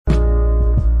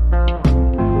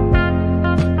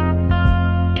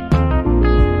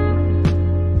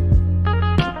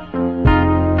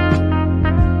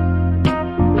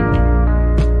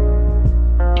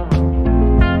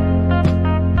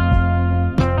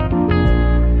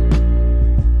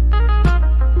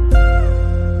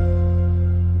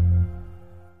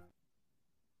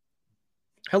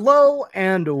Hello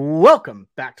and welcome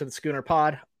back to the Schooner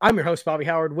Pod. I'm your host, Bobby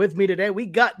Howard. With me today, we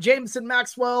got Jameson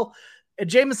Maxwell. And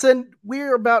Jameson,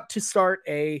 we're about to start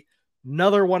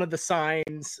another one of the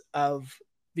signs of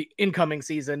the incoming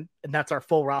season, and that's our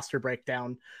full roster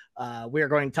breakdown. We are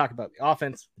going to talk about the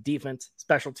offense, defense,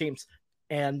 special teams,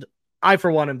 and I,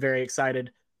 for one, am very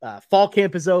excited. Fall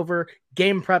camp is over.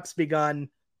 Game prep's begun.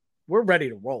 We're ready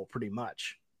to roll pretty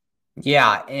much.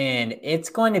 Yeah, and it's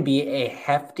going to be a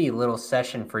hefty little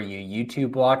session for you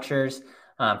YouTube watchers.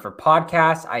 For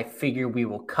podcasts, I figure we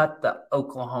will cut the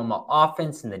Oklahoma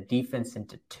offense and the defense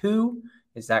into two.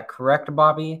 Is that correct,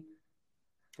 Bobby?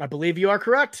 I believe you are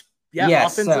correct. Yeah,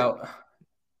 yes, we're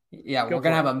going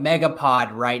to have a mega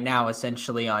pod right now,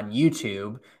 essentially on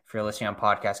YouTube. If you're listening on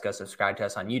podcast, go subscribe to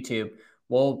us on YouTube.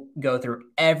 We'll go through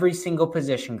every single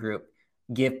position group,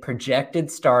 give projected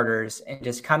starters, and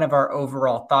just kind of our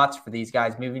overall thoughts for these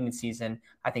guys moving the season.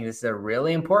 I think this is a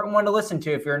really important one to listen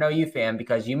to if you're an OU fan,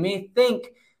 because you may think,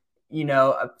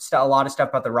 a lot of stuff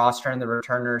about the roster and the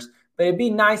returners, but it'd be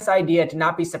a nice idea to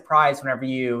not be surprised whenever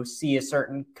you see a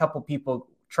certain couple people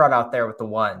trot out there with the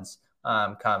ones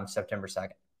come September 2nd.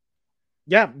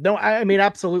 Yeah, no, I mean,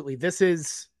 absolutely. This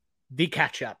is the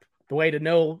catch-up, the way to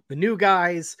know the new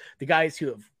guys, the guys who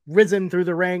have risen through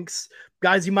the ranks,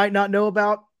 guys you might not know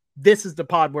about. This is the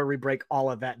pod where we break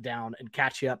all of that down and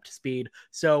catch you up to speed.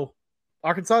 So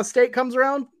Arkansas State comes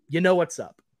around, you know what's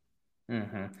up.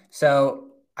 Mm-hmm. So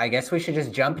I guess we should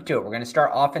just jump into it. We're going to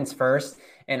start offense first,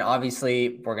 and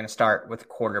obviously we're going to start with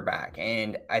quarterback.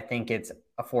 And I think it's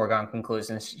a foregone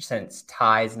conclusion since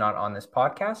Ty is not on this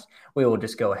podcast. We will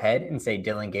just go ahead and say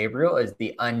Dillon Gabriel is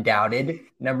the undoubted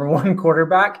number one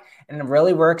quarterback, and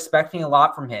really we're expecting a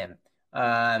lot from him.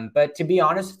 But to be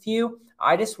honest with you,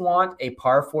 I just want a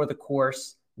par for the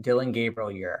course Dillon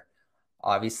Gabriel year.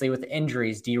 Obviously, with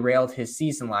injuries, derailed his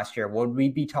season last year. Would we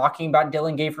be talking about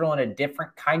Dillon Gabriel in a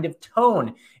different kind of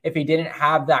tone if he didn't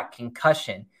have that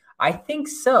concussion? I think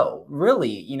so.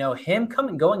 Really, him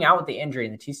going out with the injury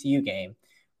in the TCU game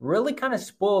really kind of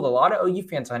spoiled a lot of OU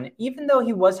fans on it. Even though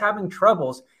he was having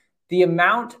troubles, the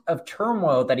amount of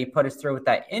turmoil that he put us through with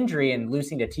that injury and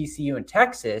losing to TCU and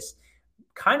Texas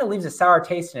kind of leaves a sour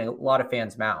taste in a lot of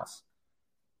fans' mouths.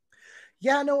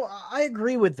 Yeah, no, I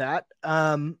agree with that.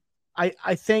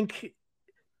 I think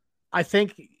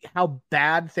how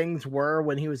bad things were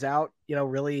when he was out,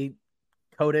 really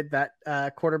coated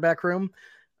that quarterback room.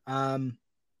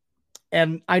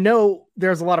 And I know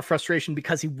there's a lot of frustration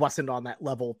because he wasn't on that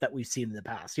level that we've seen in the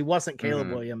past. He wasn't Caleb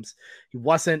Williams. He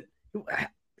wasn't,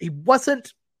 Kyler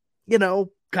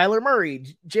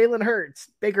Murray, Jalen Hurts,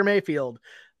 Baker Mayfield.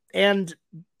 And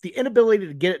the inability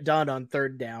to get it done on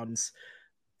third downs,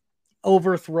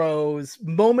 overthrows,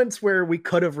 moments where we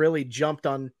could have really jumped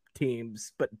on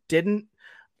teams but didn't.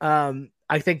 I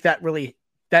think that really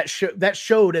that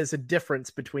showed as a difference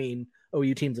between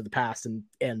OU teams of the past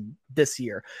and this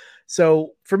year.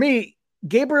 So for me,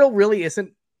 Gabriel really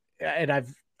isn't, and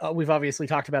we've obviously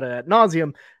talked about it ad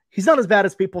nauseum. He's not as bad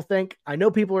as people think. I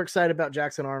know people are excited about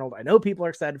Jackson Arnold. I know people are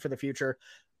excited for the future.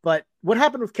 But what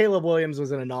happened with Caleb Williams was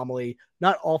an anomaly.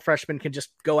 Not all freshmen can just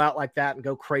go out like that and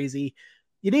go crazy.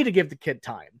 You need to give the kid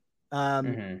time.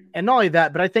 And not only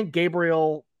that, but I think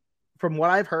Gabriel, from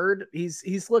what I've heard,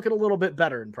 he's looking a little bit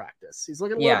better in practice. He's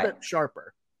looking a little bit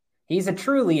sharper. He's a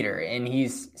true leader, and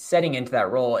he's setting into that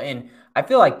role. And I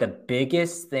feel like the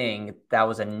biggest thing that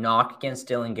was a knock against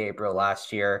Dillon Gabriel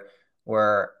last year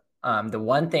were the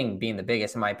one thing being the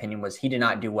biggest, in my opinion, was he did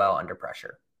not do well under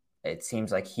pressure. It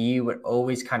seems like he would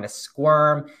always kind of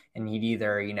squirm, and he'd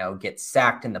either, get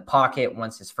sacked in the pocket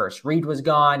once his first read was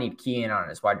gone. He'd key in on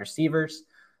his wide receivers,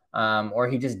 or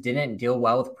he just didn't deal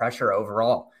well with pressure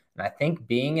overall. And I think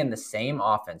being in the same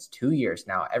offense 2 years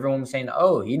now, everyone was saying,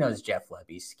 oh, he knows Jeff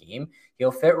Lebby's scheme.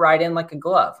 He'll fit right in like a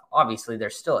glove. Obviously,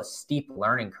 there's still a steep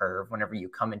learning curve whenever you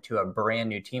come into a brand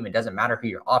new team. It doesn't matter who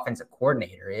your offensive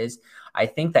coordinator is. I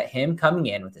think that him coming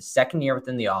in with his second year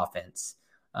within the offense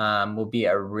will be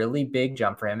a really big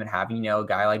jump for him, and having, a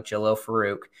guy like Jalil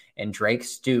Farouk and Drake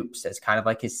Stoops as kind of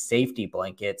like his safety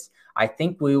blankets, I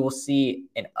think we will see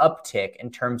an uptick in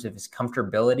terms of his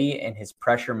comfortability and his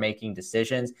pressure-making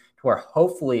decisions, to where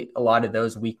hopefully a lot of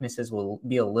those weaknesses will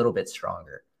be a little bit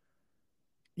stronger.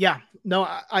 Yeah, no,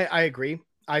 I agree.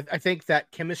 I think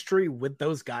that chemistry with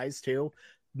those guys too,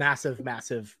 massive,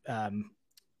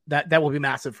 that will be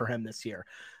massive for him this year.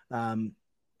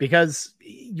 Because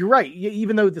you're right.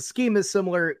 Even though the scheme is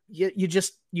similar,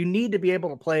 you need to be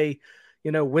able to play,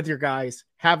 with your guys,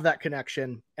 have that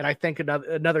connection. And I think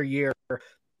another year,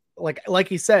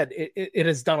 like you said, it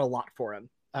has done a lot for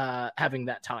him, having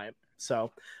that time.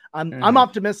 So I'm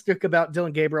optimistic about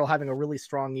Dillon Gabriel having a really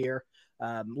strong year.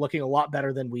 looking a lot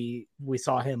better than we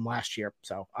saw him last year.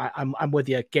 So I'm with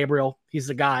you, Gabriel. He's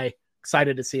the guy.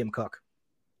 Excited to see him cook.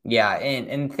 Yeah,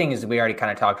 and the thing is, we already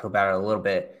kind of talked about it a little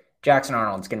bit. Jackson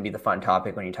Arnold's going to be the fun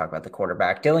topic when you talk about the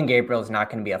quarterback. Dillon Gabriel is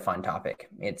not going to be a fun topic.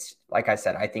 It's like I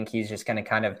said, I think he's just going to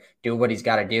kind of do what he's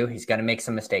got to do. He's going to make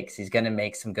some mistakes. He's going to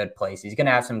make some good plays. He's going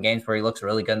to have some games where he looks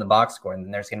really good in the box score, and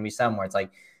then there's going to be some where it's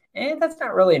like, that's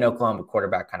not really an Oklahoma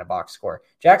quarterback kind of box score.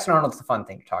 Jackson Arnold's the fun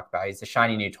thing to talk about. He's the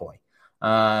shiny new toy.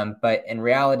 But in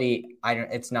reality,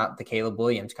 it's not the Caleb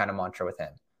Williams kind of mantra with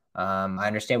him. I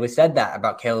understand we said that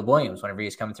about Caleb Williams whenever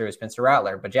he's coming through as Spencer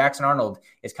Rattler, but Jackson Arnold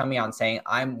is coming out and saying,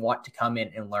 I want to come in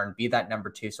and learn, be that number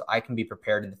 2, so I can be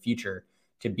prepared in the future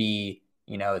to be,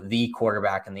 the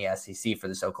quarterback in the SEC for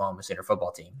this Oklahoma Sooner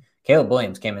football team. Caleb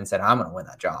Williams came in and said, I'm going to win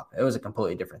that job. It was a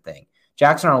completely different thing.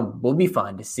 Jackson Arnold will be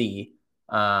fun to see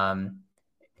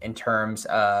in terms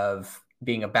of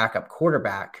being a backup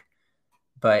quarterback,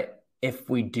 but if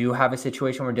we do have a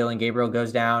situation where Dillon Gabriel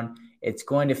goes down, it's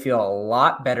going to feel a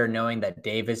lot better knowing that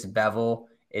Davis Beville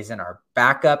is in our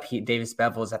backup. Davis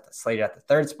Beville is slated at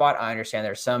the 3rd spot. I understand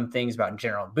there's some things about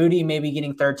General Booty maybe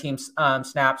getting 3rd team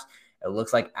snaps. It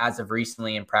looks like as of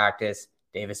recently in practice,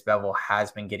 Davis Beville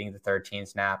has been getting the 3rd team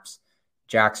snaps.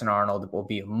 Jackson Arnold will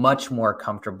be a much more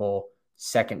comfortable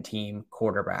 2nd team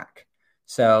quarterback.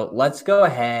 So let's go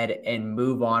ahead and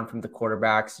move on from the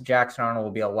quarterbacks. Jackson Arnold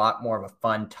will be a lot more of a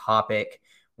fun topic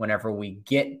whenever we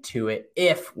get to it,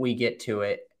 if we get to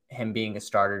it, him being a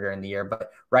starter during the year.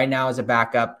 But right now as a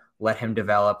backup, let him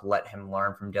develop, let him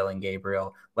learn from Dillon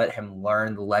Gabriel, let him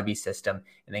learn the Levy system,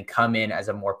 and then come in as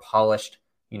a more polished,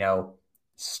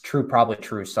 probably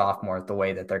true sophomore, the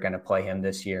way that they're going to play him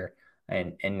this year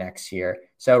and next year.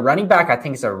 So running back, I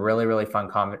think is a really, really fun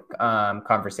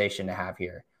conversation to have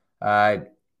here.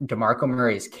 DeMarco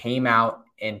Murray came out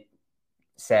and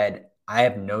said, I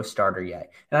have no starter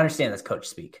yet. And I understand that's coach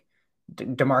speak.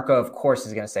 DeMarco, of course,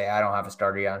 is going to say, I don't have a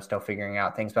starter yet. I'm still figuring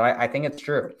out things. But I think it's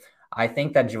true. I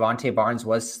think that Javonte Barnes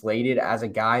was slated as a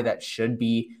guy that should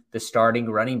be the starting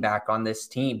running back on this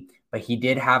team. But he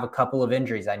did have a couple of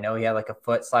injuries. I know he had like a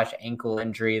foot/ankle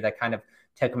injury that kind of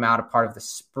took him out a part of the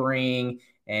spring.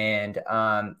 And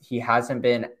he hasn't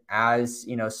been as,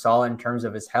 solid in terms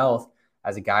of his health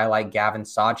as a guy like Gavin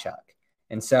Sawchuk.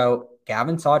 And so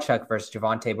Gavin Sawchuk versus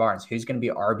Javonte Barnes, who's going to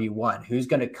be RB1, who's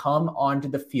going to come onto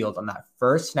the field on that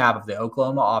first snap of the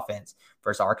Oklahoma offense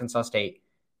versus Arkansas State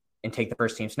and take the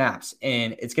first team snaps.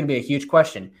 And it's going to be a huge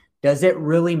question. Does it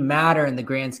really matter in the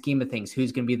grand scheme of things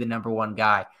who's going to be the number 1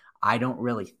 guy? I don't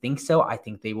really think so. I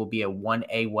think they will be a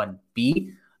 1A,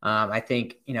 1B. I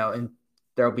think, and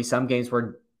there will be some games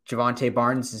where Javonte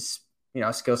Barnes'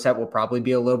 skill set will probably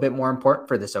be a little bit more important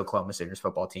for this Oklahoma Sooners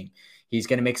football team. He's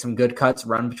going to make some good cuts,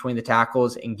 run between the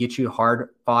tackles, and get you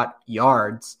hard-fought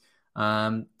yards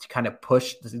to kind of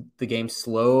push the game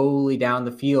slowly down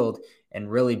the field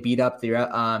and really beat up the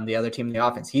other team in the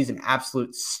offense. He's an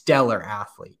absolute stellar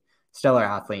athlete,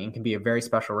 and can be a very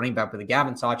special running back. But the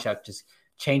Gavin Sawchuk, just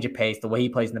change of pace, the way he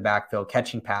plays in the backfield,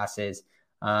 catching passes,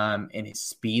 and his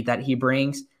speed that he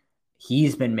brings.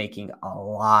 He's been making a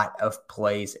lot of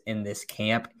plays in this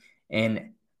camp, and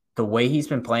the way he's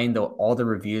been playing, all the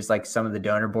reviews, like some of the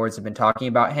donor boards have been talking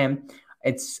about him,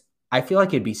 I feel like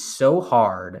it'd be so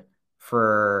hard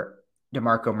for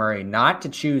DeMarco Murray not to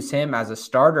choose him as a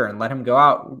starter and let him go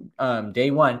out day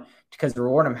 1 because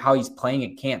reward him how he's playing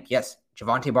at camp. Yes,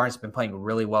 Javonte Barnes has been playing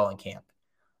really well in camp.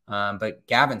 But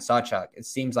Gavin Sawchuk, it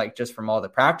seems like just from all the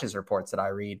practice reports that I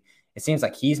read, it seems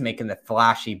like he's making the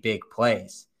flashy big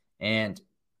plays. And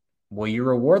will you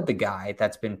reward the guy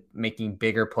that's been making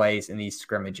bigger plays in these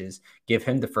scrimmages, give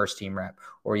him the first team rep,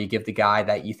 or you give the guy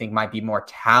that you think might be more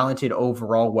talented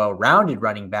overall, well-rounded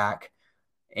running back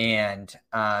and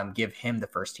give him the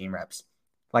first team reps?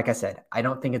 Like I said, I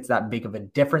don't think it's that big of a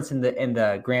difference in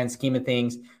the grand scheme of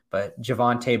things, but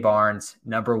Javonte Barnes,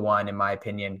 number 1, in my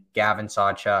opinion, Gavin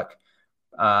Sawchuk.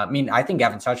 I think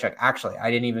Gavin Sawchuk, actually,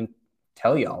 I didn't even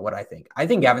tell y'all what I think. I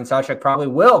think Gavin Sawchuk probably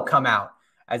will come out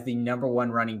as the number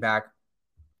 1 running back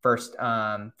first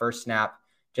snap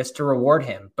just to reward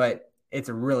him. But it's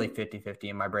really 50-50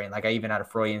 in my brain. Like I even had a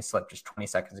Freudian slip just 20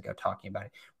 seconds ago talking about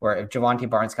it, where if Javonte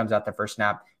Barnes comes out the first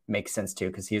snap, it makes sense too,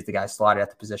 because he's the guy slotted at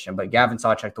the position. But Gavin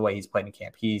Sawchuk, the way he's played in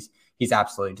camp, he's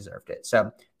absolutely deserved it.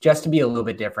 So just to be a little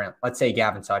bit different, let's say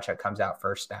Gavin Sawchuk comes out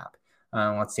first snap.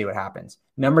 Let's see what happens.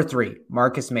 Number 3,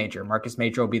 Marcus Major. Marcus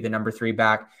Major will be the number 3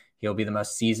 back. He'll be the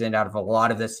most seasoned out of a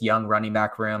lot of this young running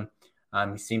back room.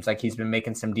 He seems like he's been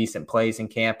making some decent plays in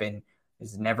camp, and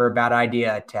it's never a bad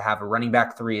idea to have a running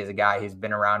back 3 as a guy who's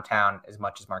been around town as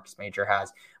much as Marcus Major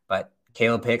has. But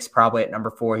Caleb Hicks probably at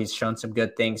number 4. He's shown some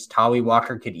good things. Tawee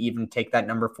Walker could even take that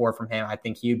number 4 from him. I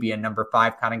think he'd be a number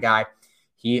 5 kind of guy.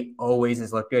 He always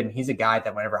has looked good. And he's a guy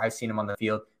that whenever I've seen him on the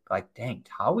field, like, dang,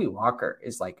 Tawee Walker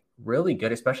is like really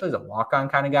good, especially as a walk-on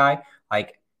kind of guy.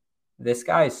 Like, this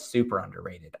guy is super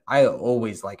underrated. I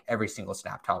always like every single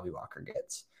snap Tawee Walker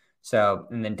gets. So,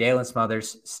 and then Dalen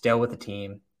Smothers still with the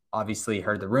team. Obviously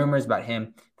heard the rumors about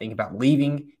him thinking about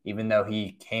leaving, even though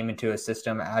he came into a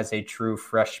system as a true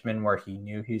freshman where he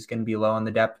knew he was going to be low on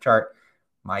the depth chart.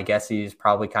 My guess he's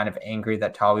probably kind of angry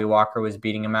that Tawee Walker was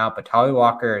beating him out, but Tawee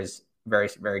Walker is very,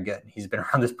 very good. He's been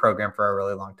around this program for a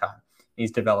really long time.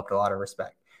 He's developed a lot of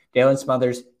respect. Dalen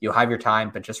Smothers, you'll have your time,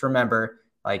 but just remember,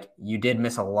 like, you did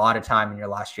miss a lot of time in your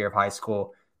last year of high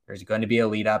school. There's going to be a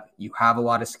lead up. You have a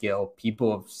lot of skill.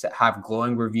 People have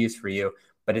glowing reviews for you,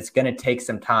 but it's going to take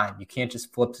some time. You can't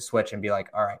just flip the switch and be like,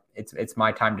 all right, it's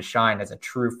my time to shine as a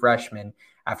true freshman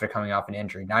after coming off an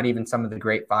injury. Not even some of the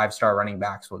great 5-star running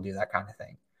backs will do that kind of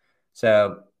thing.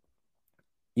 So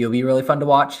you'll be really fun to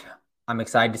watch. I'm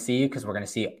excited to see you because we're going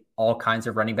to see all kinds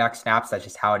of running back snaps. That's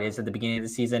just how it is at the beginning of the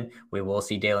season. We will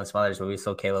see Dalen Smothers. We will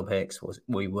see Caleb Hicks.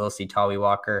 We will see Tawee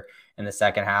Walker in the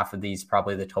second half of these,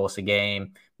 probably the Tulsa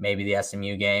game, maybe the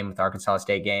SMU game with Arkansas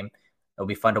State game. It'll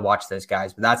be fun to watch those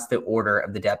guys, but that's the order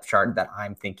of the depth chart that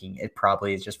I'm thinking. It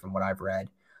probably is just from what I've read.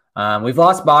 We've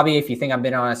lost Bobby. If you think I'm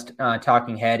being honest,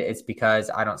 talking head, it's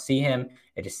because I don't see him.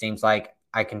 It just seems like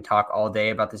I can talk all day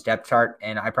about this depth chart,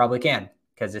 and I probably can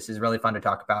because this is really fun to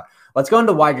talk about. Let's go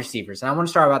into wide receivers, and I want to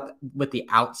start with the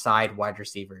outside wide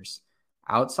receivers.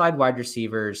 Outside wide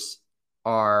receivers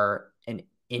are an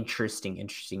interesting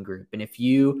group. And if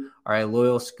you are a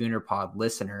loyal Schooner Pod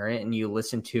listener and you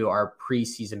listen to our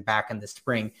preseason back in the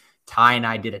spring, Ty and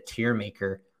I did a tier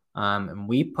maker, and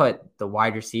we put the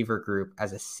wide receiver group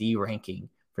as a C ranking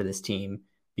for this team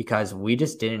because we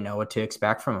just didn't know what to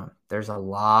expect from them. There's a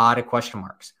lot of question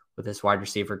marks with this wide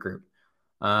receiver group.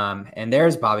 And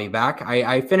there's Bobby back.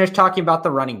 I finished talking about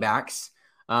the running backs.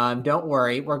 Don't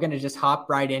worry. We're going to just hop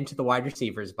right into the wide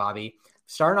receivers, Bobby.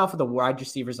 Starting off with the wide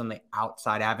receivers on the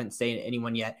outside. I haven't said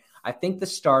anyone yet. I think the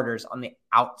starters on the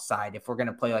outside, if we're going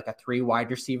to play like a 3 wide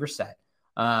receiver set,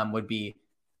 would be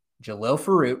Jalil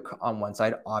Farouk on one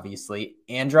side, obviously.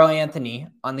 Andrel Anthony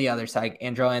on the other side.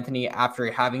 Andrel Anthony, after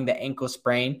having the ankle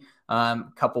sprain a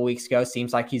couple weeks ago,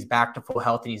 seems like he's back to full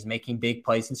health and he's making big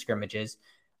plays in scrimmages.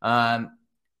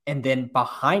 And then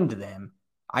behind them,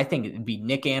 I think it'd be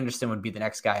Nick Anderson would be the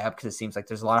next guy up because it seems like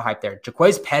there's a lot of hype there.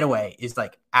 Jaquaize Pettaway is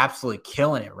like absolutely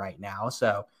killing it right now.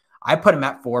 So I put him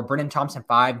at 4, Brennan Thompson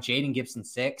 5, Jaden Gibson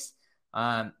 6.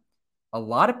 A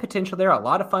lot of potential there, a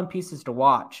lot of fun pieces to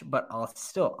watch, but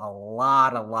still a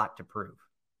lot to prove.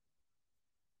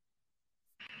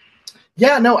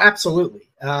 Yeah, no,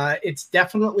 absolutely. It's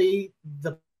definitely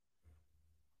the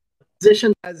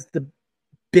position as the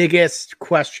biggest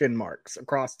question marks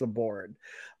across the board.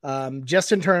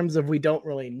 Just in terms of we don't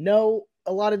really know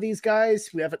a lot of these guys.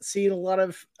 We haven't seen a lot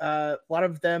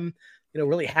of them,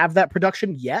 really have that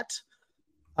production yet.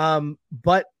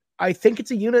 But I think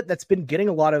it's a unit that's been getting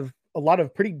a lot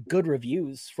of pretty good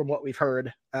reviews from what we've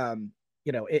heard.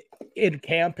 In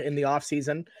camp in the off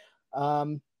season.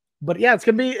 But yeah, it's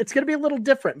gonna be a little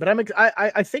different. But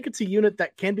I think it's a unit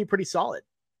that can be pretty solid.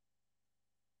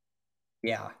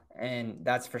 Yeah, and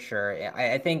that's for sure.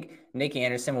 I think Nick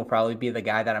Anderson will probably be the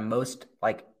guy that I'm most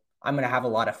like. I'm going to have a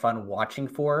lot of fun watching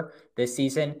for this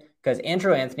season because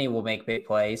Andrew Anthony will make big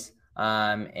plays.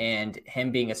 And him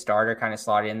being a starter kind of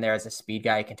slotted in there as a speed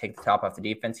guy, can take the top off the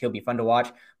defense. He'll be fun to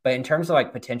watch. But in terms of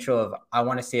like potential of, I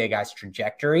want to see a guy's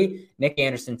trajectory. Nick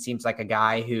Anderson seems like a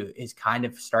guy who is kind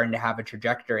of starting to have a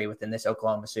trajectory within this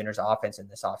Oklahoma Sooners offense in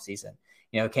this offseason.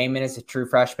 Came in as a true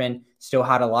freshman, still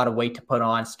had a lot of weight to put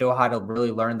on, still had to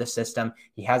really learn the system.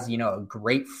 He has, a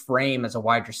great frame as a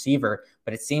wide receiver,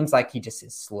 but it seems like he just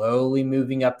is slowly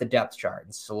moving up the depth chart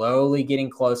and slowly getting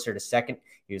closer to second.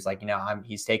 He was like,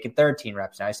 he's taking third team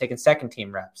reps. Now he's taking second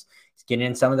team reps. He's getting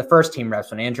in some of the first team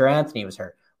reps when Andrew Anthony was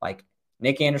hurt. Like,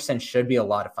 Nick Anderson should be a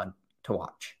lot of fun to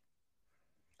watch.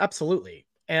 Absolutely.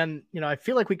 And, I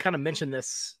feel like we kind of mentioned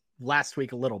this last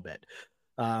week a little bit.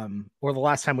 Or the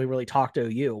last time we really talked to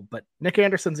OU, but Nick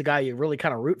Anderson's a guy you really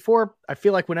kind of root for. I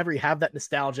feel like whenever you have that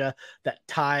nostalgia, that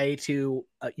tie to,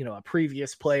 a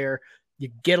previous player, you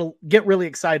get really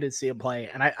excited to see him play.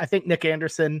 And I think Nick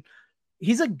Anderson,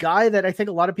 he's a guy that I think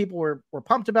a lot of people were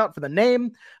pumped about for the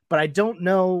name, but I don't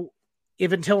know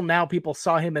if until now people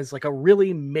saw him as like a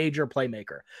really major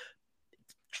playmaker.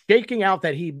 Shaking out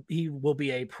that he will be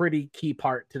a pretty key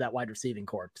part to that wide receiving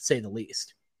corps, to say the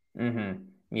least. Mm-hmm.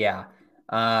 Yeah.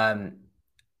 And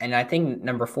I think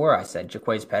number 4, I said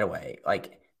Jaquaize Pettaway.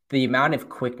 Like, the amount of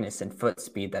quickness and foot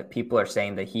speed that people are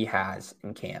saying that he has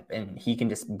in camp, and he can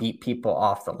just beat people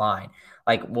off the line.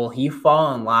 Like, will he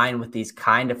fall in line with these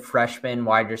kind of freshman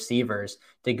wide receivers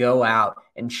to go out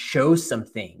and show some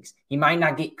things? He might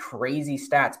not get crazy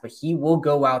stats, but he will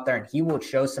go out there and he will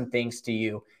show some things to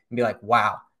you and be like,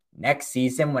 wow, next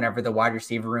season, whenever the wide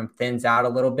receiver room thins out a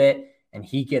little bit and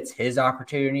he gets his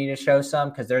opportunity to show some,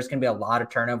 because there's going to be a lot of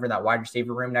turnover in that wide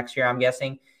receiver room next year, I'm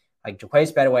guessing. Like,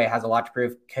 Jaquays Pettaway has a lot to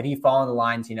prove. Could he fall in the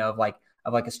lines, of like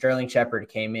a Sterling Shepard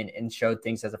came in and showed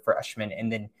things as a freshman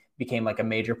and then became like a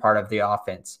major part of the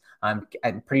offense? I'm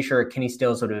pretty sure Kenny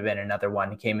Stills would have been another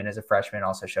one who came in as a freshman,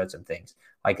 also showed some things.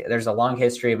 Like, there's a long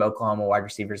history of Oklahoma wide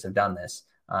receivers have done this.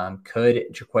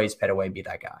 Could Jaquays Pettaway be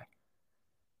that guy?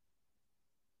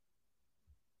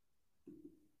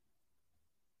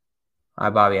 Hi,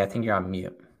 Bobby. I think you're on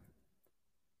mute.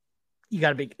 You got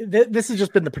to be. This has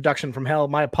just been the production from hell.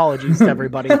 My apologies to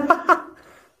everybody.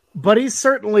 But he's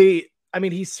certainly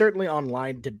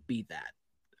online to be that.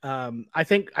 I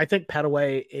think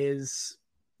Pettaway is,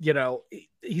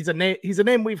 he's a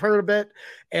name we've heard a bit,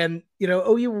 and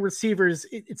OU receivers,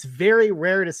 it's very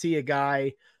rare to see a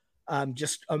guy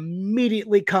just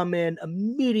immediately come in,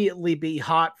 immediately be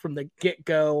hot from the get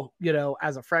go,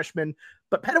 as a freshman.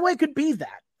 But Pettaway could be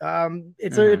that.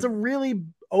 It's a really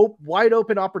wide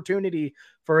open opportunity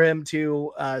for him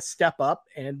to step up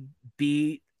and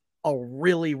be a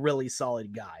really, really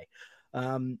solid guy.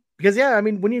 Because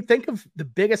when you think of the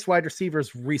biggest wide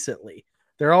receivers recently,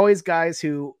 they're always guys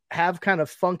who have kind of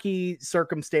funky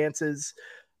circumstances.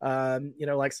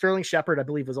 Like Sterling Shepard, I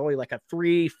believe, was only like a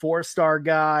 3-4 star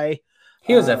guy.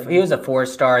 He was a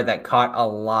 4-star that caught a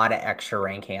lot of extra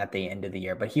ranking at the end of the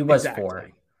year, but he was exactly.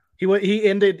 4. He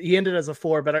ended as a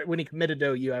 4, but when he committed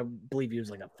to OU, I believe he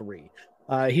was like a 3.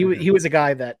 He was a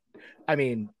guy that,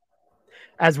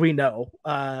 as we know,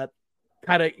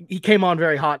 he came on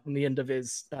very hot in the end of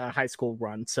his high school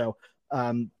run. So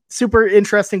super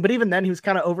interesting. But even then, he was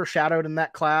kind of overshadowed in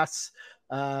that class.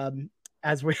 There's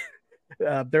a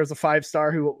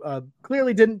 5-star who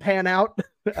clearly didn't pan out.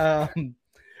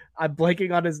 I'm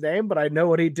blanking on his name, but I know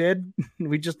what he did.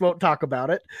 We just won't talk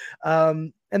about it.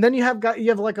 And then you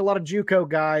have like a lot of JUCO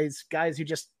guys who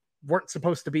just weren't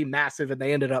supposed to be massive and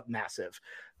they ended up massive.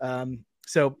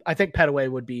 So I think Pettaway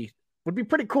would be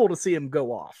pretty cool to see him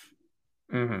go off.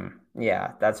 Mm-hmm.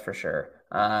 Yeah, that's for sure.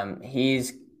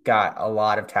 He's got a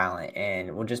lot of talent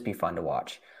and will just be fun to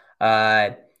watch.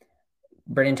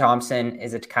 Brennan Thompson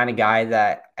is a kind of guy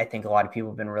that I think a lot of people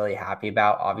have been really happy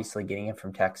about, obviously getting him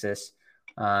from Texas.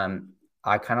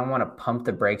 I kind of want to pump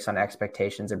the brakes on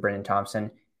expectations of Brennan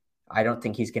Thompson. I don't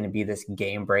think he's going to be this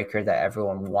game breaker that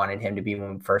everyone wanted him to be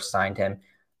when we first signed him.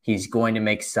 He's going to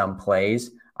make some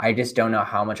plays. I just don't know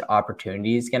how much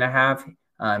opportunity he's going to have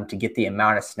to get the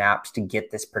amount of snaps to get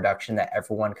this production that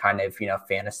everyone kind of,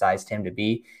 fantasized him to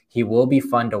be. He will be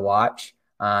fun to watch.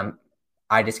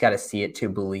 I just got to see it to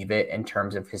believe it in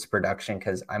terms of his production,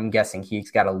 because I'm guessing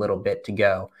he's got a little bit to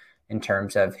go in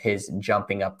terms of his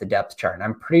jumping up the depth chart. And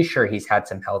I'm pretty sure he's had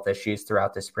some health issues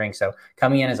throughout the spring. So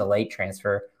coming in as a late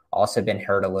transfer, also been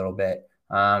hurt a little bit.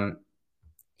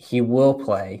 He will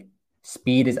play.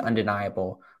 Speed is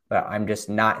undeniable, but I'm just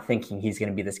not thinking he's going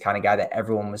to be this kind of guy that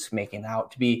everyone was making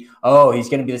out to be. Oh, he's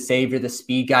going to be the savior, the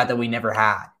speed guy that we never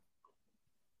had.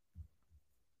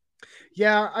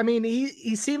 Yeah,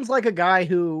 he seems like a guy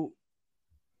who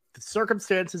the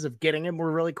circumstances of getting him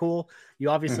were really cool. You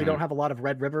obviously don't have a lot of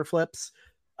Red River flips,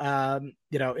 in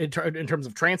terms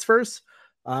of transfers.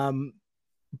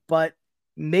 But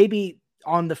maybe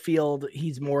on the field,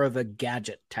 he's more of a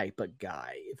gadget type of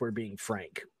guy, if we're being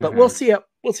frank. But we'll see how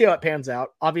it pans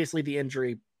out. Obviously, the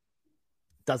injury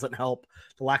doesn't help.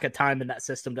 The lack of time in that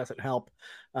system doesn't help.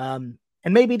 And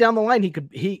maybe down the line,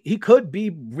 he could be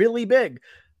really big.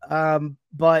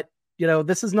 But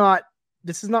this is not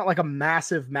like a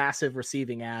massive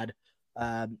receiving ad.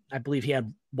 I believe he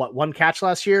had one catch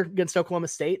last year against Oklahoma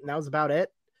State, and that was about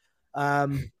it.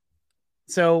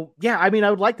 So yeah, I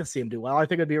would like to see him do well. I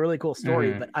think it'd be a really coul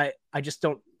story, but I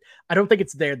don't think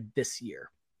it's there this year.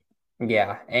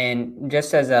 Yeah. And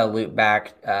just as a loop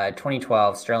back,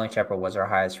 2012, Sterling Shepard was our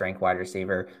highest ranked wide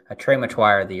receiver. Trey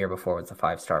McGuire the year before was the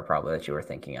 5-star probably that you were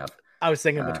thinking of. I was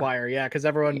thinking McGuire. Yeah. Cause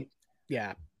everyone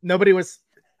was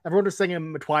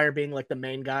thinking McGuire being like the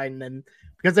main guy. And then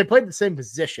because they played the same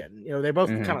position, they both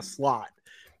kind of slot.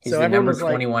 He's the number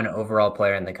 21 overall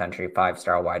player in the country,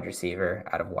 5-star wide receiver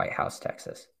out of White House,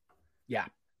 Texas. Yeah,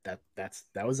 that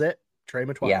was it. Trey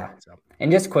McGuire. Yeah. So.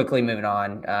 And just quickly moving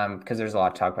on, because there's a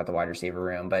lot to talk about the wide receiver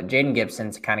room, but Jaden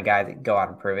Gibson's the kind of guy that go out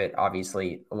and prove it.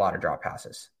 Obviously, a lot of drop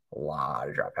passes.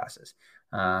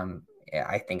 And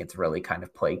I think it's really kind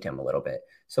of plagued him a little bit.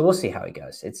 So we'll see how he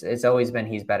goes. It's always been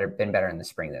been better in the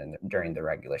spring than during the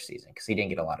regular season because he didn't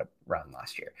get a lot of run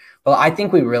last year. But I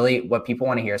think what people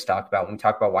want to hear us talk about when we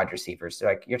talk about wide receivers,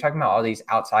 like you're talking about all these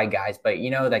outside guys, but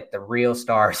like the real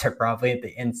stars are probably at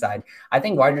the inside. I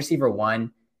think wide receiver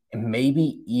 1 and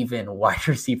maybe even wide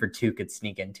receiver 2 could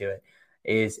sneak into it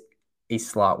is a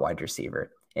slot wide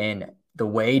receiver. And the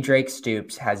way Drake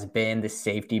Stoops has been the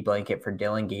safety blanket for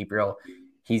Dillon Gabriel,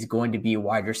 he's going to be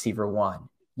wide receiver 1.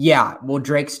 Yeah, will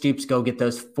Drake Stoops go get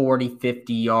those 40,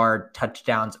 50-yard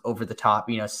touchdowns over the top,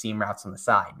 seam routes on the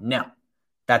side? No,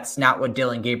 that's not what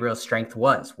Dillon Gabriel's strength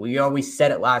was. We always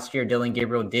said it last year. Dillon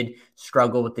Gabriel did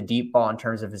struggle with the deep ball in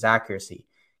terms of his accuracy.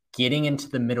 Getting into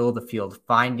the middle of the field,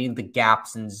 finding the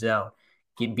gaps in zone,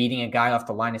 beating a guy off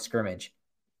the line of scrimmage,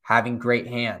 having great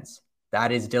hands.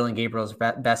 That is Dillon Gabriel's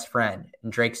best friend,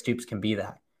 and Drake Stoops can be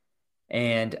that.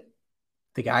 And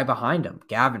the guy behind him,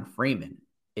 Gavin Freeman,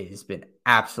 has been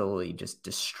absolutely just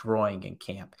destroying in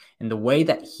camp. And the way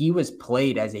that he was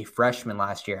played as a freshman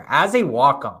last year, as a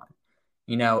walk-on,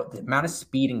 the amount of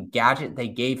speed and gadget they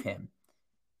gave him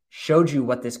showed you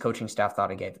what this coaching staff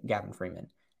thought of Gavin Freeman.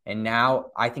 And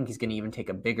now I think he's going to even take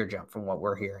a bigger jump from what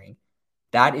we're hearing.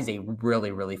 That is a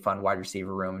really, really fun wide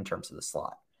receiver room in terms of the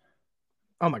slot.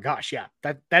 Oh my gosh, yeah.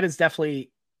 That is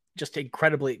definitely just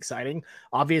incredibly exciting.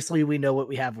 Obviously, we know what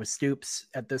we have with Stoops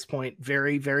at this point.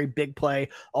 Very, very big play.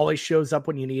 Always shows up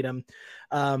when you need him.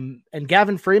 And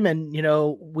Gavin Freeman,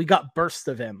 we got bursts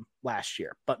of him last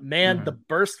year. But man, the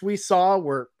bursts we saw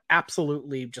were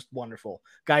absolutely just wonderful.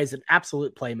 Guy's an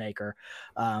absolute playmaker.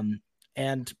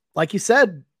 And like you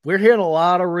said, we're hearing a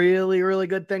lot of really, really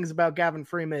good things about Gavin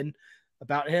Freeman,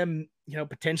 about him,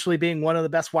 potentially being one of the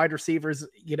best wide receivers,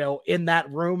 in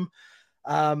that room,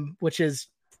 which is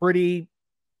pretty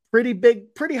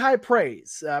big, pretty high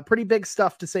praise, pretty big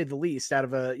stuff to say the least out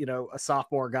of a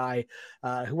sophomore guy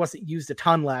who wasn't used a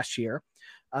ton last year.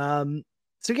 So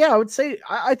yeah, I would say,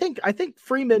 I think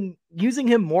Freeman, using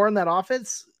him more in that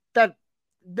offense, that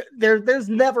there's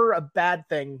never a bad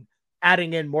thing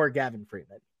adding in more Gavin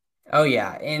Freeman. Oh,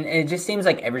 yeah. And it just seems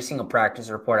like every single practice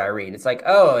report I read, it's like,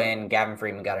 oh, and Gavin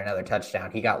Freeman got another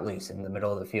touchdown. He got loose in the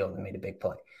middle of the field and made a big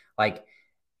play. Like,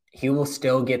 he will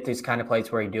still get these kind of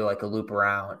plays where he do like a loop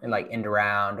around and like end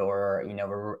around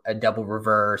or, a double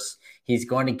reverse. He's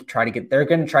going to try to get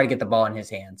the ball in his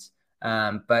hands.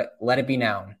 But let it be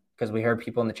known, because we heard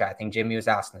people in the chat. I think Jimmy was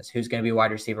asking this, who's going to be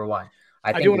wide receiver 1?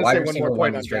 I think do want to wide say receiver one more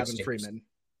point 1 on is Drake Gavin Stoops. Freeman.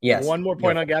 Yes. One more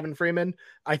point on Gavin Freeman.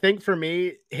 I think for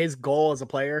me, his goal as a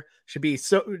player should be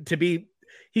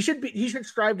he should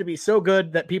strive to be so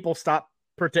good that people stop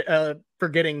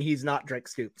forgetting he's not Drake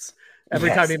Stoops every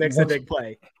time he makes a big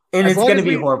play. And it's going to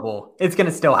be horrible. It's going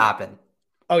to still happen.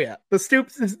 Oh yeah. The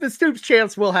Stoops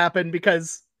chance will happen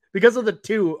because of the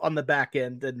 2 on the back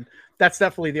end. And that's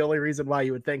definitely the only reason why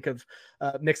you would think of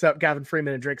mix up Gavin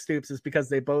Freeman and Drake Stoops, is because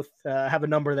they both have a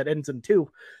number that ends in 2.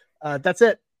 That's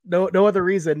it. No other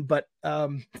reason, but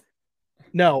Gavin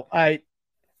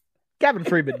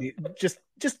Freeman, just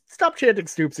stop chanting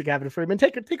Stoops at Gavin Freeman.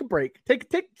 Take a break.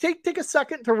 Take a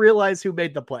second to realize who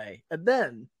made the play, and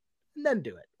then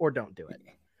do it, or don't do it.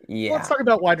 Yeah. Let's talk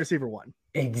about wide receiver 1.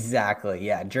 Exactly.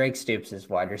 Yeah. Drake Stoops is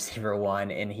wide receiver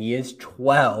 1, and he is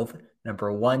 12,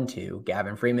 number 1-2.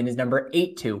 Gavin Freeman is number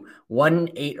 8-2. 1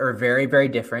 and 8 are very, very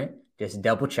different. Just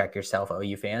double check yourself,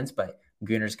 OU fans, but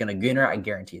Gooner's going to Gooner. I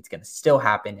guarantee it's going to still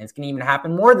happen. And it's going to even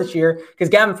happen more this year because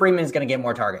Gavin Freeman is going to get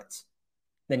more targets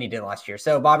than he did last year.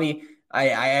 So, Bobby, I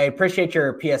appreciate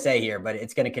your PSA here, but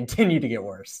it's going to continue to get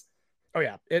worse. Oh,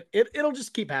 yeah. It'll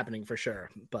just keep happening for sure.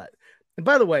 But, and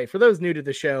by the way, for those new to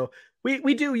the show,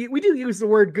 we do use the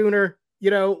word Gooner.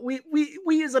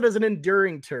 We use it as an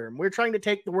enduring term. We're trying to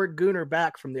take the word Gooner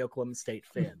back from the Oklahoma State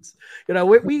fans.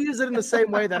 We use it in the same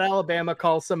way that Alabama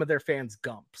calls some of their fans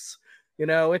Gumps.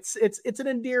 It's an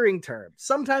endearing term.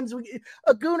 Sometimes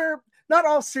a Gooner, not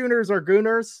all Sooners are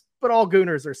Gooners, but all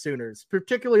Gooners are Sooners,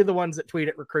 particularly the ones that tweet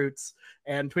at recruits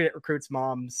and tweet at recruits'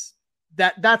 moms.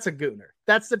 That's a Gooner.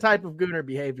 That's the type of Gooner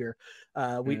behavior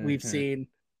we've seen.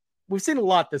 We've seen a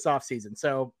lot this offseason.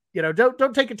 So,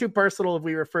 don't take it too personal if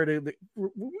we refer to the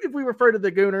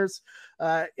Gooners.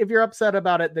 If you're upset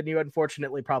about it, then you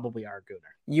unfortunately probably are a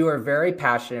Gooner. You are very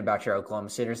passionate about your Oklahoma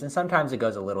Sooners, and sometimes it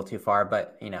goes a little too far,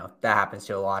 but that happens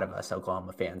to a lot of us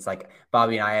Oklahoma fans. Like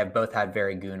Bobby and I have both had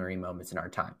very goonery moments in our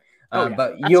time. But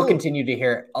absolutely. You'll continue to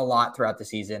hear it a lot throughout the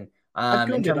season.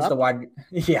 In terms of the wide,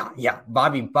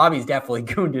 Bobby's definitely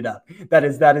gooned it up. That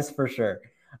is for sure.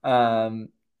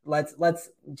 Let's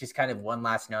just kind of one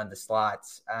last note on the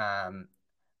slots. LV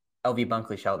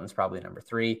Bunkley Shelton's probably number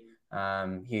 3.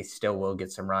 He still will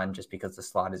get some run just because the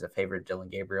slot is a favorite of Dillon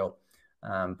Gabriel.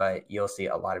 But you'll see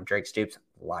a lot of Drake Stoops,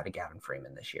 a lot of Gavin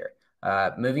Freeman this year.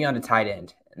 Moving on to tight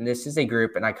end. And this is a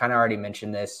group, and I kind of already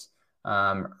mentioned this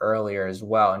earlier as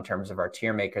well in terms of our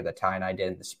tier maker that Ty and I did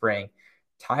in the spring.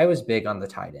 Ty was big on the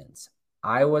tight ends.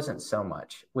 I wasn't so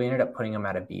much. We ended up putting him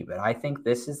at a B, but I think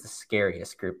this is the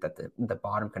scariest group that the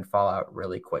bottom can fall out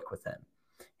really quick with him.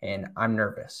 And I'm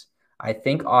nervous. I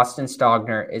think Austin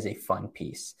Stogner is a fun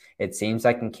piece. It seems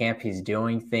like in camp he's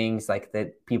doing things like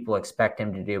that people expect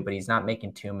him to do, but he's not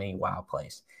making too many wow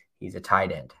plays. He's a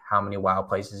tight end. How many wow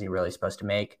plays is he really supposed to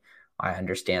make? I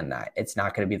understand that. It's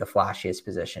not going to be the flashiest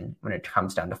position when it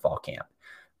comes down to fall camp.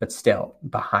 But still,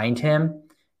 behind him,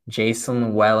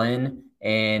 Jason Llewellyn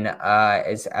and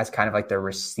as kind of like the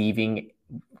receiving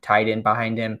tight end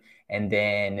behind him, and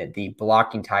then the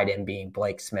blocking tight end being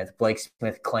Blake Smith. Blake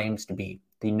Smith claims to be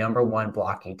the number one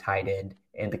blocking tight end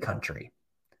in the country.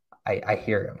 I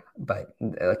hear him, but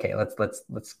okay,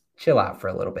 let's chill out for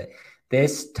a little bit.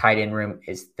 This tight end room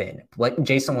is thin.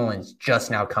 Jason Llewellyn's just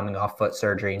now coming off foot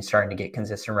surgery and starting to get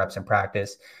consistent reps in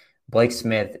practice. Blake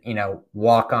Smith,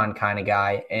 walk-on kind of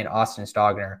guy, and Austin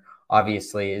Stogner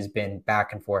obviously has been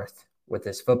back and forth with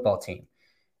this football team.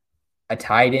 A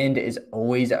tight end is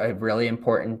always a really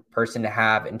important person to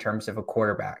have in terms of a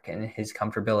quarterback and his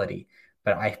comfortability.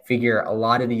 But I figure a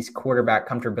lot of these quarterback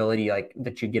comfortability like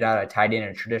that you get out of tight end in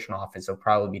a traditional offense will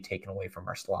probably be taken away from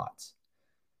our slots.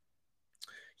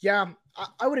 Yeah,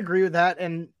 I would agree with that.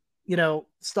 And,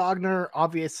 Stogner,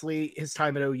 obviously his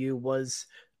time at OU was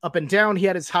up and down. He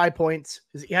had his high points,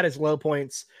 he had his low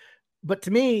points. But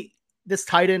to me, this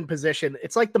tight end position,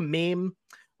 it's like the meme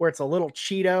where it's a little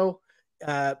Cheeto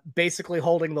basically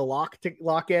holding the lock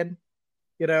in,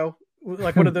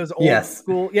 like one of those old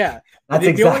school. Yeah. That's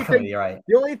exactly right.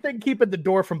 The only thing keeping the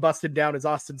door from busting down is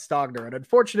Austin Stogner. And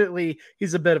unfortunately,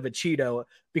 he's a bit of a Cheeto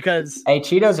because. Hey,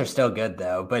 Cheetos are still good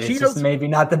though, but it's just maybe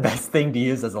not the best thing to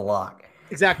use as a lock.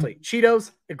 Exactly.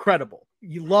 Cheetos, incredible.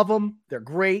 You love them. They're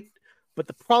great. But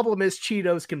the problem is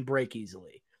Cheetos can break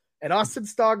easily. And Austin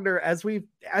Stogner, as we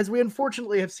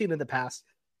unfortunately have seen in the past,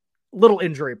 little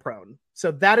injury prone.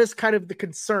 So that is kind of the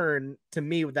concern to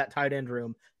me with that tight end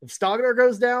room. If Stogner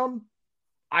goes down,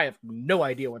 I have no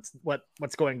idea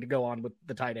what's going to go on with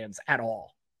the tight ends at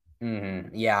all.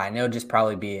 Mm-hmm. Yeah, I know. Just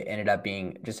probably ended up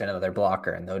being just another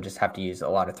blocker, and they'll just have to use a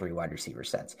lot of 3 wide receiver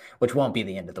sets, which won't be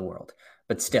the end of the world.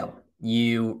 But still,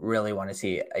 you really want to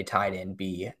see a tight end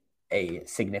be a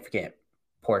significant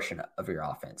portion of your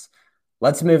offense.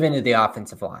 Let's move into the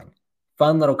offensive line.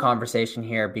 Fun little conversation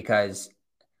here because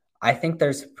I think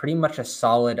there's pretty much a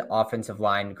solid offensive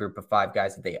line group of 5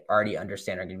 guys that they already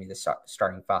understand are going to be the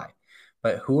starting 5.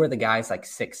 But who are the guys like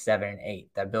 6, 7, and 8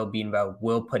 that Bill Bedenbaugh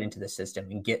will put into the system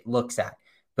and get looks at?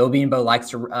 Bill Bedenbaugh likes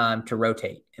to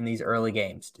rotate in these early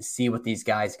games to see what these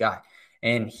guys got.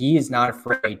 And he is not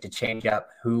afraid to change up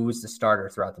who's the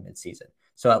starter throughout the midseason.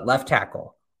 So at left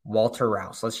tackle, Walter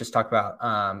Rouse. Let's just talk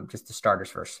about just the starters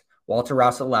first. Walter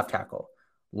Rouse at left tackle.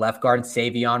 Left guard,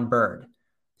 Savion Byrd.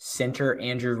 Center,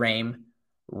 Andrew Rame.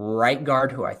 Right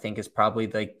guard, who I think is probably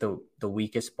like the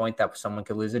weakest point that someone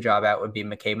could lose a job at, would be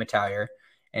McKay Mettauer.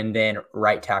 And then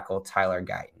right tackle, Tyler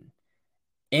Guyton.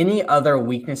 Any other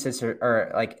weaknesses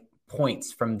or like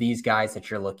points from these guys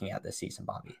that you're looking at this season,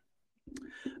 Bobby?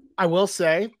 I will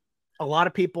say a lot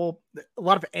of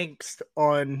angst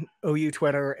on OU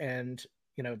Twitter and,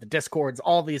 the Discords,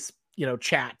 all these,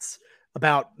 chats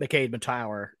about McKay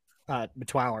Mettauer. I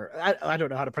don't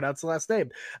know how to pronounce the last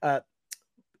name,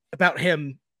 about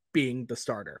him being the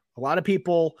starter. A lot of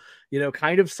people,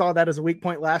 kind of saw that as a weak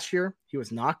point last year. He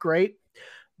was not great,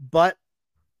 but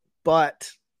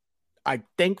I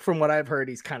think from what I've heard,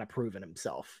 he's kind of proven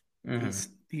himself. Mm-hmm.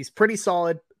 He's pretty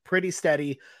solid, pretty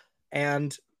steady.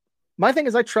 And my thing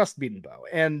is I trust Bedenbaugh.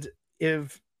 And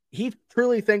if he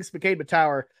truly thinks McKay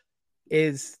Mettauer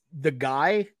is the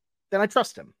guy, then I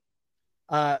trust him.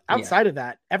 Outside of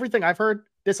that, everything I've heard,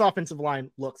 this offensive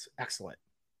line looks excellent.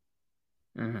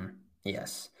 Mm-hmm.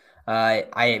 Yes. I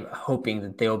am hoping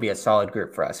that they will be a solid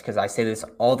group for us because I say this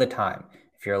all the time.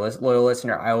 If you're a loyal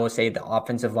listener, I will say the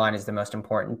offensive line is the most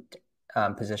important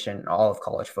position in all of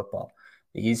college football.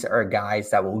 These are guys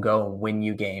that will go and win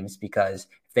you games because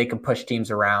if they can push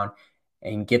teams around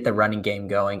and get the running game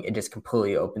going, it just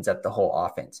completely opens up the whole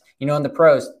offense. In the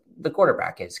pros, the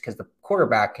quarterback is because the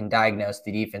quarterback can diagnose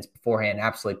the defense beforehand and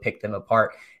absolutely pick them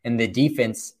apart. And the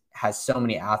defense has so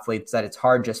many athletes that it's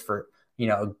hard just for,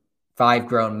 5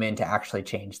 grown men to actually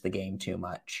change the game too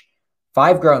much.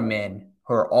 5 grown men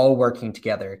who are all working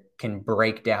together can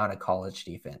break down a college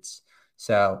defense.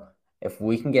 So if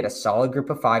we can get a solid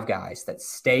group of 5 guys that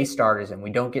stay starters and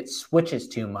we don't get switches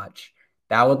too much,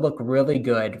 that would look really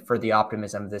good for the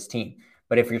optimism of this team.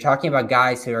 But if you're talking about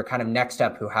guys who are kind of next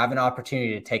up, who have an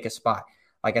opportunity to take a spot,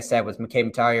 like I said, with McKay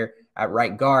Mettauer at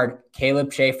right guard,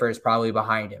 Caleb Schaefer is probably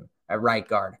behind him at right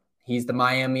guard. He's the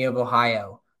Miami of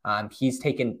Ohio. He's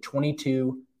taken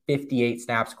 22.58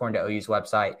 snaps according to OU's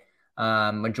website.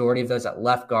 Majority of those at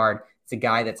left guard. It's a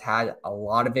guy that's had a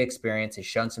lot of experience, has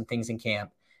shown some things in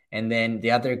camp. And then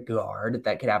the other guard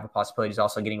that could have a possibility is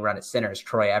also getting run at center is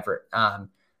Troy Everett.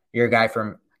 You're a guy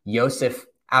from Joseph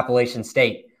Appalachian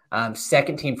State,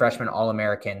 second team freshman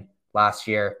All-American last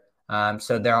year.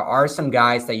 So there are some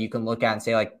guys that you can look at and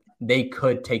say, like, they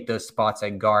could take those spots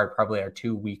at guard, probably are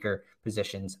two weaker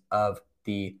positions of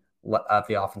the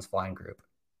offensive line group.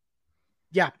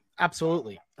 Yeah,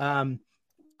 absolutely.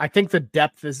 I think the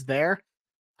depth is there.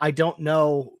 I don't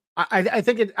know. I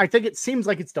think it seems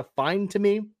like it's defined to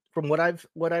me from what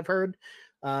I've heard.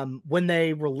 When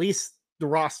they release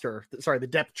the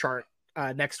depth chart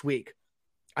next week,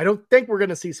 I don't think we're going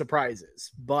to see surprises,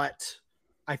 but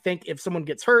I think if someone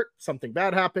gets hurt, something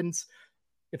bad happens,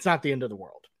 it's not the end of the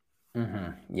world.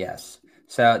 Mm-hmm. Yes.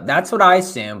 So that's what I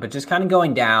assume, but just kind of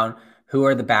going down, who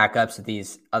are the backups at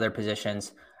these other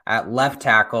positions? At left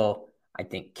tackle, I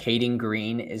think Caden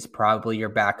Green is probably your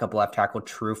backup left tackle,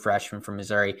 true freshman from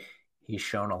Missouri. He's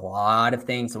shown a lot of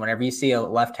things. And whenever you see a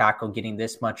left tackle getting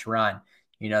this much run,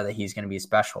 you know that he's going to be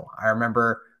special. I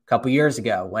remember a couple years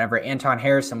ago, whenever Anton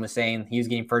Harrison was saying he was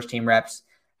getting first team reps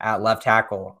at left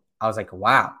tackle, I was like,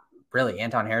 wow, really?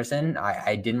 Anton Harrison?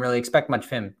 I didn't really expect much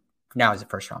of him. Now he's a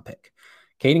first round pick.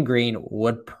 Caden Green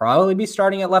would probably be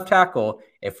starting at left tackle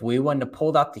if we wouldn't have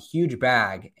pulled out the huge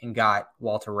bag and got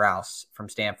Walter Rouse from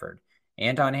Stanford.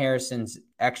 Anton Harrison's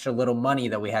extra little money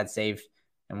that we had saved,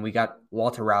 and we got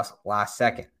Walter Rouse last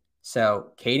second.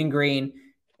 So Caden Green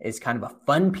is kind of a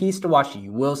fun piece to watch.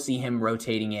 You will see him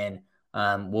rotating in.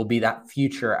 Will be that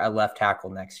future at left tackle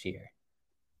next year.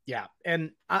 Yeah,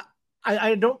 and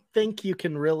I don't think you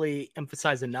can really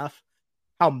emphasize enough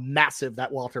how massive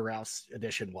that Walter Rouse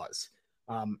addition was.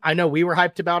 I know we were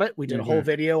hyped about it. We did a whole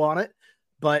video on it,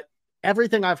 but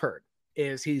everything I've heard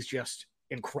is he's just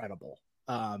incredible.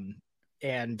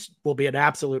 And will be an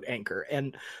absolute anchor.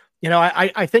 And, you know,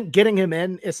 I think getting him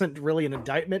in isn't really an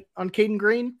indictment on Caden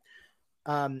Green.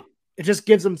 It just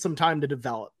gives him some time to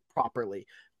develop properly,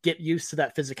 get used to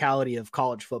that physicality of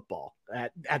college football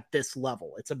at this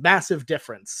level. It's a massive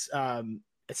difference,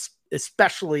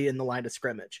 especially in the line of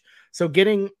scrimmage. So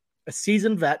getting a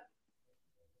seasoned vet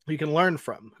who you can learn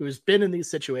from, who's been in these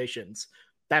situations,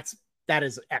 that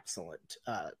is excellent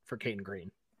for Caden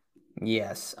Green.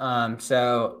 Yes.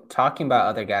 So talking about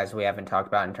other guys we haven't talked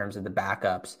about in terms of the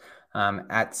backups,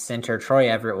 at center, Troy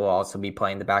Everett will also be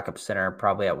playing the backup center,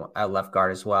 probably at left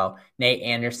guard as well. Nate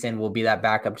Anderson will be that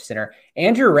backup center.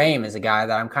 Andrew Rame is a guy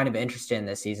that I'm kind of interested in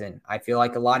this season. I feel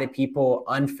like a lot of people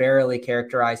unfairly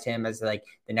characterized him as like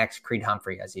the next Creed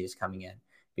Humphrey as he was coming in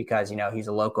because, you know, he's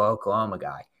a local Oklahoma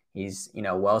guy. He's, you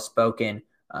know, well-spoken.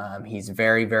 He's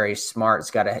very, very smart.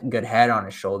 He's got a good head on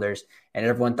his shoulders. And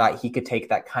everyone thought he could take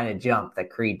that kind of jump that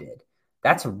Creed did.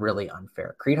 That's really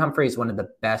unfair. Creed Humphrey is one of the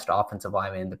best offensive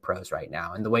linemen in the pros right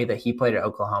now. And the way that he played at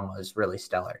Oklahoma is really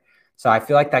stellar. So I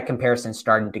feel like that comparison is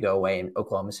starting to go away in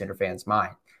Oklahoma Sooner fans'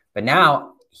 mind. But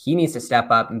now he needs to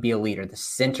step up and be a leader. The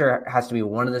center has to be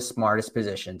one of the smartest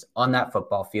positions on that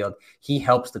football field. He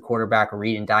helps the quarterback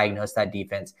read and diagnose that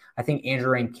defense. I think Andrew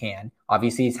Rame can.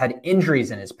 Obviously, he's had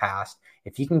injuries in his past.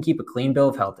 If he can keep a clean bill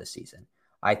of health this season,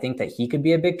 I think that he could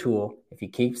be a big tool if he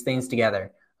keeps things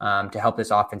together to help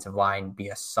this offensive line be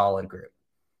a solid group.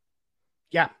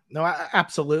 Yeah, no,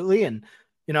 absolutely. And,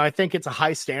 you know, I think it's a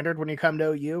high standard when you come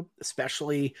to OU,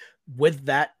 especially with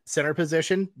that center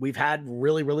position. We've had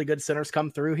really, really good centers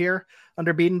come through here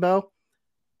under Bedenbaugh.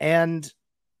 And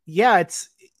yeah,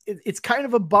 it's kind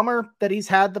of a bummer that he's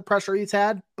had the pressure he's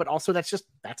had, but also that's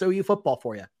OU football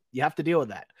for you. You have to deal with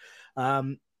that.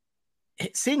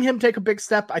 Seeing him take a big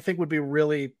step, I think would be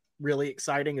really, really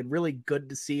exciting and really good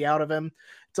to see out of him.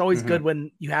 It's always good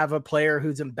when you have a player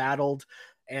who's embattled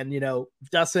and,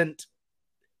 doesn't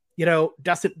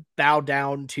bow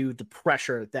down to the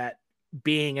pressure that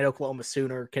being an Oklahoma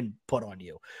Sooner can put on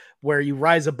you, where you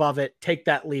rise above it, take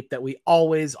that leap that we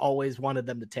always wanted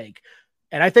them to take.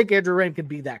 And I think Andrew Rame can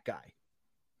be that guy.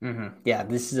 Yeah,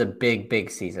 this is a big, big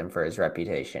season for his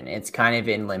reputation. It's kind of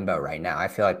in limbo right now. I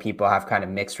feel like people have kind of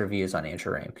mixed reviews on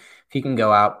Andrew Rame. If he can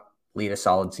go out, lead a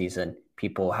solid season,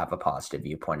 people have a positive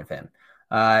viewpoint of him.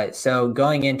 So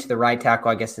going into the right tackle,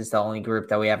 I guess is the only group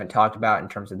that we haven't talked about in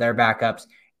terms of their backups.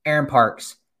 Aaron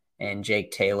Parks and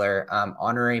Jake Taylor.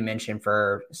 Honorary mention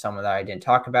for someone that I didn't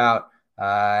talk about.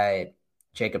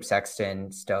 Jacob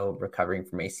Sexton still recovering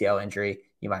from ACL injury.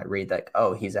 You might read like,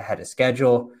 oh, he's ahead of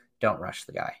schedule. Don't rush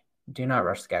the guy. do not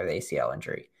rush the guy with ACL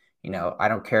injury. I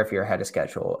don't care if you're ahead of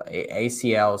schedule.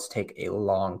 ACLs take a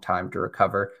long time to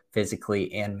recover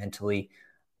physically and mentally.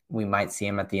 We might see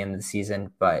him at the end of the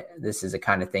season, but this is a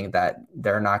kind of thing that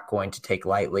they're not going to take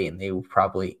lightly, and they will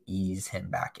probably ease him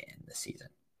back in this season.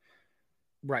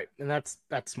 Right. And that's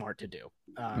smart to do.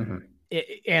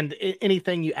 And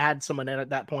anything you add someone in at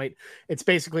that point, it's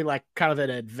basically like kind of an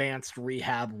advanced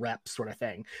rehab rep sort of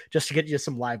thing, just to get you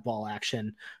some live ball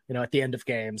action, at the end of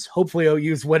games. Hopefully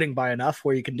OU's winning by enough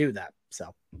where you can do that.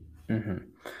 So,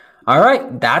 All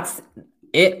right. That's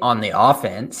it on the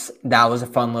offense. That was a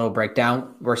fun little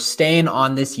breakdown. We're staying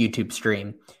on this YouTube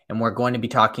stream, and we're going to be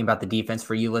talking about the defense.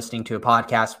 For you listening to a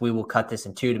podcast, we will cut this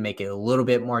in two to make it a little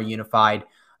bit more unified.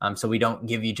 So we don't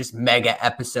give you just mega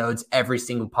episodes every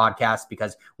single podcast,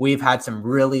 because we've had some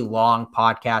really long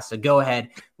podcasts. So go ahead,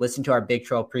 listen to our Big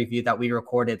 12 preview that we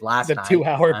recorded last night. The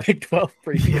 2-hour Big 12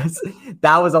 previews.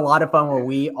 That was a lot of fun,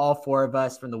 where all four of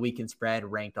us from the Weekend Spread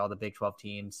ranked all the Big 12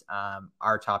 teams,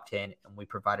 our top 10, and we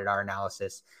provided our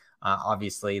analysis.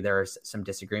 Obviously, there's some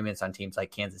disagreements on teams like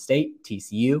Kansas State,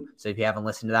 TCU. So if you haven't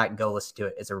listened to that, go listen to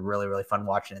it. It's a really, really fun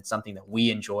watch, and it's something that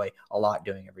we enjoy a lot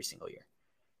doing every single year.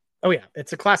 Oh, yeah.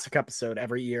 It's a classic episode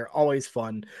every year. Always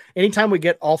fun. Anytime we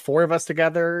get all four of us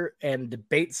together and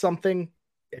debate something,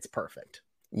 it's perfect.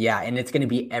 Yeah, and it's going to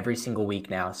be every single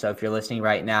week now. So if you're listening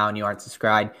right now and you aren't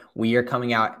subscribed, we are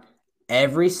coming out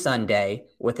every Sunday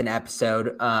with an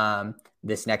episode.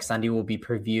 This next Sunday, we'll be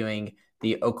previewing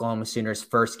the Oklahoma Sooners'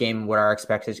 first game, what our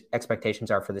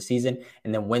expectations are for the season.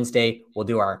 And then Wednesday, we'll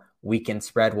do our Weekend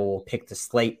Spread, where we'll pick the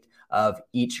slate of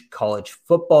each college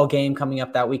football game coming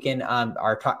up that weekend.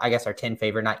 Our 10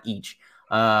 favorite, not each.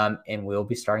 And we'll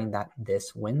be starting that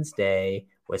this Wednesday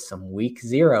with some week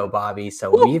 0, Bobby.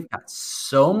 So we've got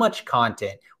so much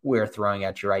content we're throwing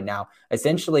at you right now.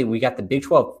 Essentially, we got the Big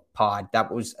 12 pod.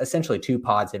 That was essentially 2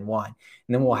 pods in one.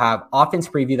 And then we'll have offense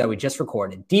preview that we just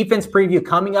recorded, defense preview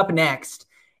coming up next,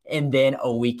 and then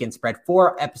a Weekend Spread.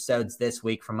 4 episodes this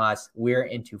week from us. We're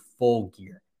into full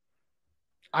gear.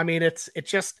 I mean, it's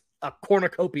just a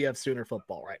cornucopia of Sooner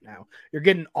football right now. You're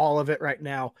getting all of it right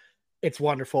now. It's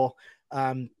wonderful.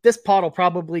 This pod will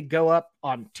probably go up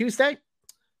on Tuesday.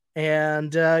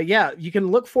 And you can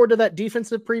look forward to that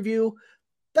defensive preview.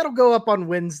 That'll go up on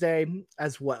Wednesday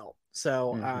as well.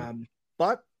 So,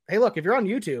 but hey, look, if you're on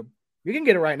YouTube, you can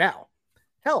get it right now.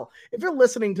 Hell, if you're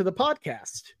listening to the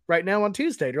podcast right now on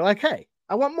Tuesday, you're like, hey,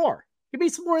 I want more. Give me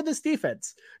some more of this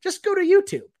defense. Just go to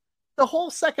YouTube. The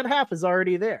whole second half is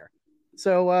already there.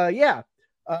 So,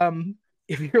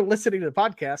 if you're listening to the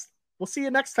podcast, we'll see you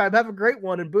next time. Have a great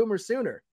one, and Boomer Sooner.